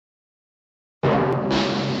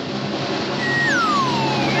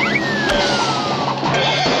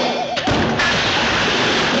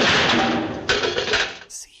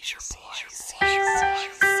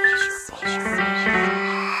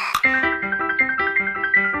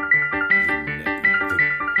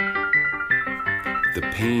the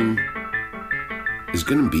pain is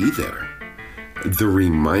going to be there. The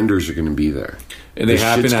reminders are going to be there. And they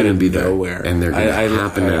happen out of nowhere. And they're going to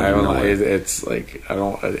happen out of nowhere. It's like,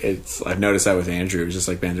 I've noticed that with Andrew. It's just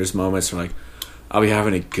like, man, there's moments where like, I'll be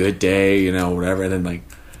having a good day, you know, whatever. And then like,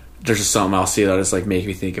 there's just something I'll see that'll just like make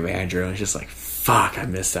me think of Andrew. And it's just like, fuck, I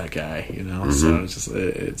miss that guy, you know? Mm-hmm. So it's just,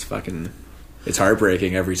 it's fucking, it's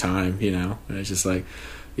heartbreaking every time, you know? And it's just like,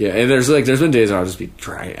 yeah. And there's been days where I'll just be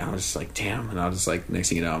dry. And I'll just like, damn. And I'll just like, next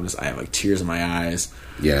thing you know, I have like tears in my eyes.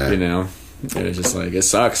 Yeah. You know? And it's just like, it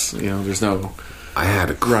sucks. You know, there's no... I had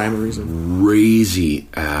a rhyme or reason. Crazy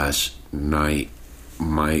ass night.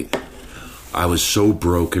 I was so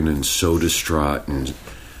broken and so distraught, and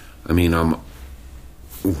I mean,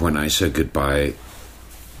 when I said goodbye,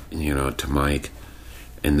 you know, to Mike,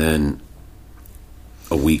 and then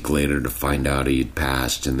a week later to find out he'd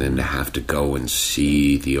passed, and then to have to go and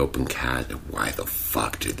see the open casket. Why the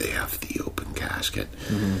fuck did they have the open casket?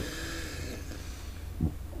 Mm-hmm.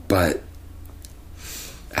 But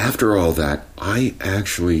after all that, I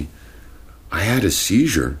had a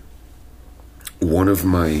seizure. One of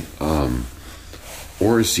my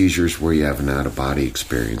aura seizures where you have an out-of-body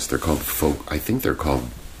experience. They're called focal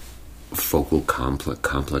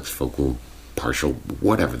complex focal partial,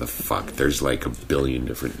 whatever the fuck. There's like a billion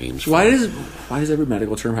different names. Why does every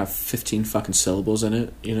medical term have 15 fucking syllables in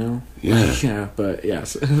it? You know? Yeah. Yeah, but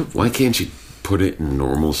yes. Why can't you put it in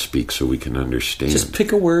normal speak so we can understand? Just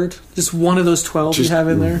pick a word. Just one of those 12 you have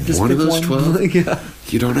in there. Just one of those 12? Yeah.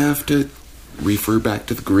 You don't have to refer back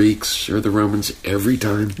to the Greeks or the Romans every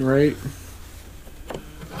time. Right.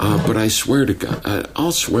 But I swear to God,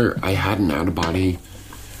 I'll swear I had an out-of-body.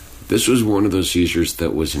 This was one of those seizures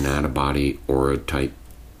that was an out-of-body aura type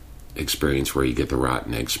experience where you get the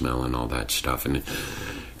rotten egg smell and all that stuff. And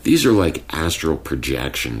these are like astral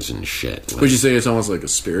projections and shit. Like, would you say it's almost like a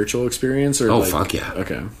spiritual experience? Or oh, like, fuck yeah.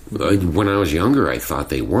 Okay. When I was younger, I thought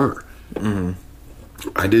they were. Mm-hmm.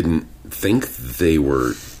 I didn't think they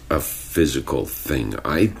were a physical thing.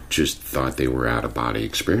 I just thought they were out-of-body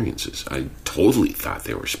experiences. I totally thought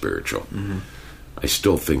they were spiritual. Mm-hmm. I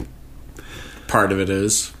still think part of it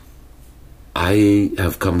is. I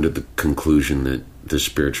have come to the conclusion that the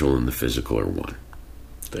spiritual and the physical are one.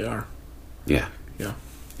 They are. Yeah. Yeah.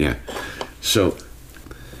 Yeah. So,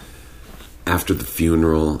 after the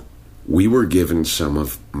funeral, we were given some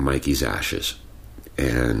of Mikey's ashes.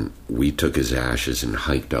 And we took his ashes and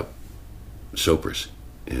hiked up Sopris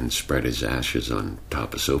and spread his ashes on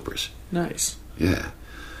top of Sopris. Nice. Yeah.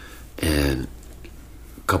 And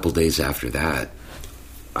a couple days after that,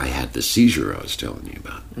 I had the seizure I was telling you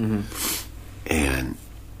about. Mm-hmm. And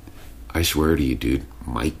I swear to you, dude,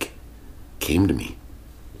 Mike came to me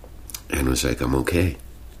and was like, I'm okay.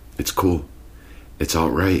 It's cool. It's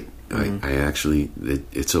all right. Mm-hmm. I actually,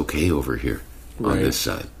 it's okay over here on this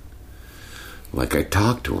side. Like, I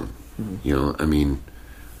talked to him. Mm-hmm. You know, I mean,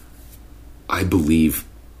 I believe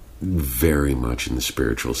very much in the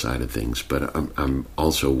spiritual side of things, but I'm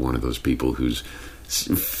also one of those people who's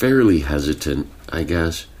fairly hesitant, I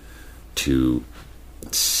guess, to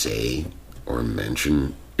say or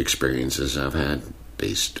mention experiences I've had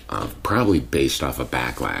probably based off a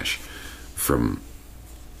backlash from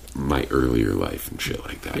my earlier life and shit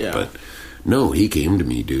like that. Yeah. But no, he came to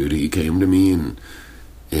me, dude. He came to me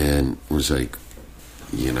and was like,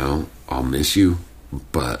 you know, I'll miss you,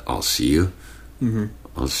 but I'll see you. Mm-hmm.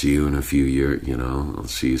 I'll see you in a few years, you know, I'll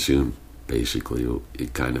see you soon. Basically,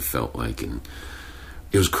 it kind of felt like, and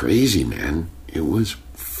it was crazy, man. It was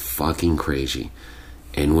fucking crazy.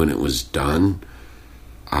 And when it was done,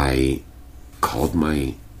 I called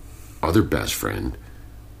my other best friend,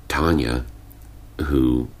 Tanya,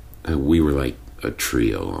 who we were like a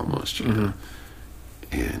trio almost, you know,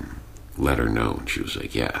 and let her know. And she was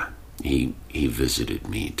like, yeah, he visited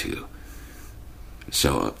me too.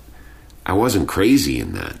 So I wasn't crazy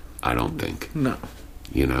in that, I don't think. No.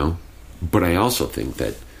 You know? But I also think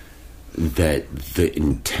that the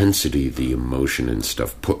intensity, the emotion and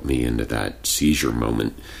stuff put me into that seizure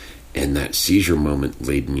moment. And that seizure moment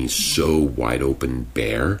laid me so wide open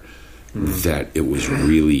bare that it was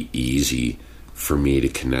really easy for me to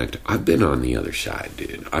connect. I've been on the other side,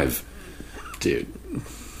 dude.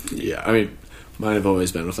 Yeah, I mean, mine have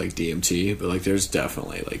always been with like DMT, but like there's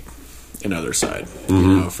definitely like another side, you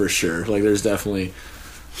know, for sure. Like there's definitely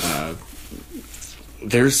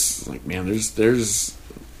there's like, man, there's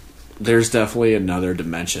definitely another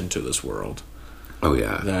dimension to this world. Oh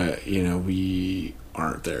yeah. That, you know, we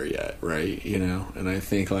aren't there yet, right? You know, and I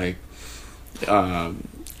think like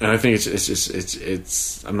and I think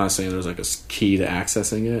it's I'm not saying there's like a key to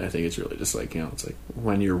accessing it. I think it's really just like, you know, it's like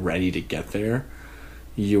when you're ready to get there,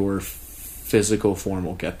 you're physical form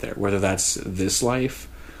will get there, whether that's this life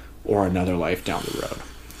or another life down the road,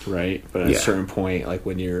 right? But at a certain point, like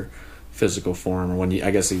when you're physical form, or when you,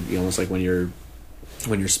 I guess it'd be almost like when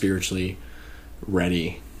you're spiritually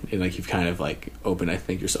ready, and like you've kind of like opened, I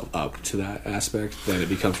think, yourself up to that aspect, then it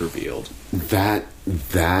becomes revealed. That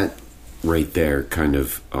right there kind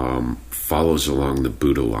of follows along the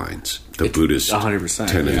Buddha lines, the Buddhist 100%,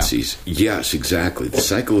 tendencies. Yeah. Yes, exactly. The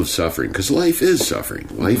cycle of suffering, because life is suffering.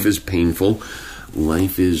 Life is painful.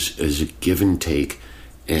 Life is a give and take,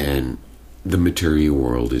 and the material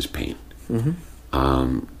world is pain.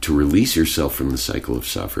 To release yourself from the cycle of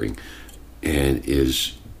suffering and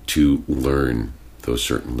is to learn those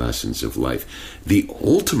certain lessons of life. The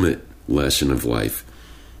ultimate lesson of life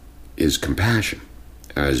is compassion,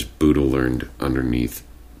 as Buddha learned underneath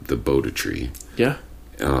the Bodhi tree. Yeah.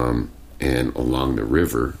 And along the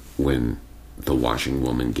river when the washing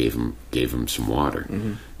woman gave him some water.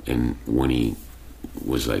 And when he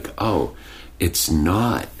was like, oh, it's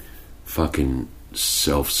not fucking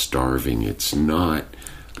self-starving. It's not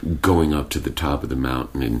going up to the top of the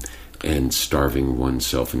mountain and starving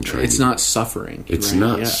oneself and trying. It's not suffering. It's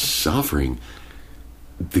not suffering.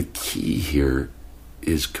 The key here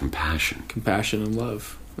is compassion. Compassion and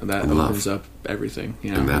love. And that opens up everything.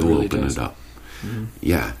 Yeah, and that'll really open it up.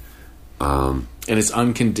 Yeah. And it's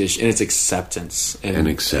unconditional. And it's acceptance. And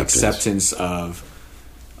acceptance of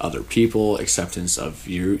other people, acceptance of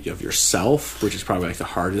yourself, which is probably like the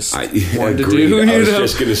hardest one to do. I was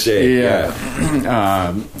just going to say. Yeah.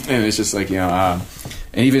 And it's just like,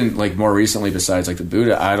 and even like more recently, besides like the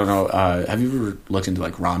Buddha, I don't know, have you ever looked into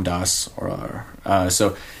like Ram Dass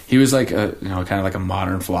so he was like a, kind of like a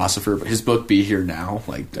modern philosopher, but his book Be Here Now,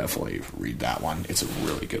 like definitely read that one. It's a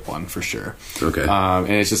really good one for sure. Okay. And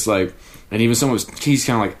it's just like, and even he's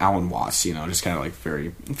kind of like Alan Watts, just kind of like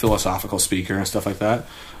very philosophical speaker and stuff like that.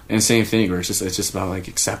 And same thing, where it's just about like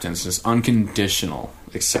acceptance, just unconditional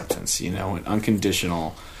acceptance, and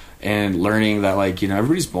unconditional, and learning that like,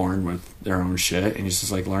 everybody's born with their own shit, and it's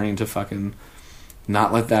just like learning to fucking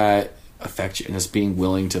not let that affect you, and just being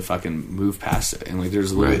willing to fucking move past it. And like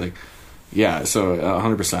there's literally like, yeah, so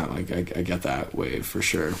 100%, like I get that wave for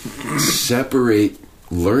sure. Separate,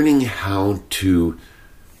 learning how to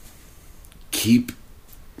keep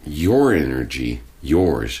your energy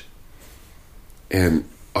yours and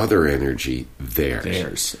other energy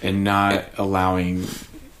theirs, and not allowing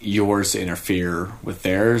yours to interfere with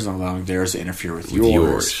theirs, and allowing theirs to interfere with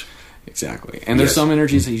yours. Exactly. And there's some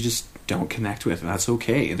energies that you just don't connect with, and that's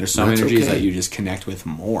okay. And there's some energies that you just connect with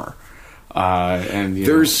more. And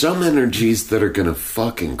there's some energies that are going to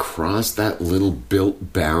fucking cross that little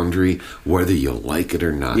built boundary, whether you like it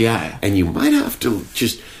or not. Yeah. And you might have to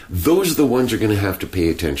those are the ones you're going to have to pay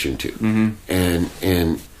attention to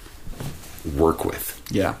and work with.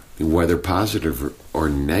 Yeah. Whether positive or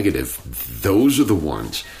negative, those are the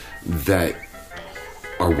ones that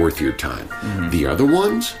are worth your time. The other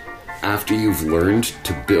ones, after you've learned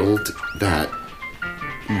to build that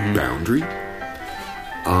boundary,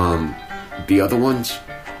 the other ones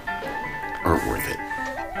aren't worth it.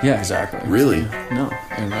 Yeah, exactly. Really? No.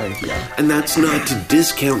 And that's not to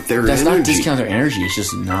discount their energy. That's not to discount their energy. It's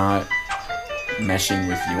just not meshing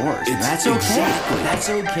with yours. And that's okay. Exactly. That's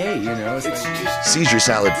okay, It's like, Seizure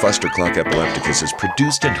Salad Flustercluck Epilepticus is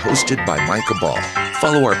produced and hosted by Micah Ball.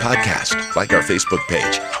 Follow our podcast, like our Facebook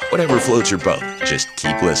page. Whatever floats your boat, just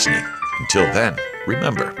keep listening. Until then,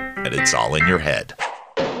 remember, and it's all in your head.